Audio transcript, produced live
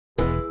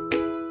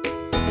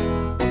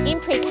In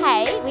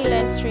pre-K, we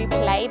learn through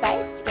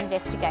play-based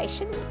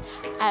investigations.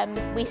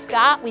 We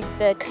start with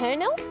the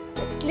kernel,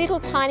 this little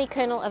tiny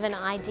kernel of an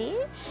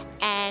idea,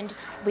 and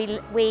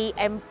we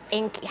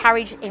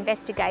encourage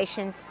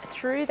investigations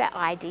through that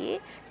idea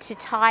to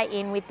tie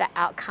in with the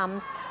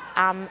outcomes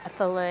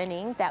for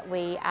learning that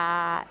we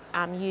are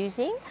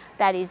using.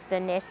 That is the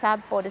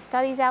NESA Board of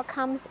Studies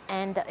outcomes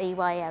and the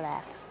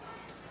EYLF.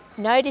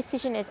 No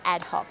decision is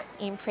ad hoc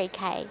in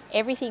pre-K.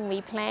 Everything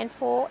we plan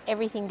for,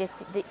 every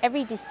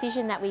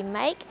decision that we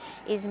make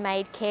is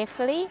made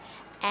carefully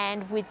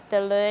and with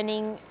the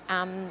learning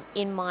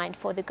in mind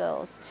for the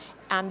girls.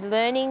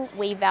 Learning,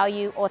 we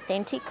value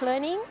authentic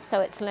learning,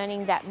 so it's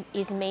learning that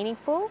is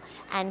meaningful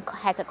and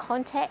has a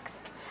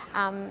context,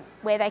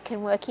 where they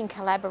can work in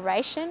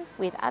collaboration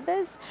with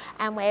others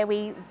and where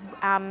we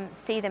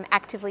see them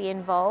actively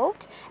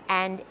involved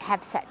and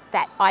have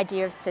that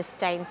idea of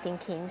sustained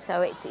thinking.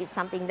 So it's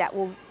something that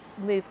will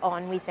move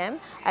on with them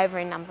over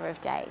a number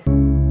of days.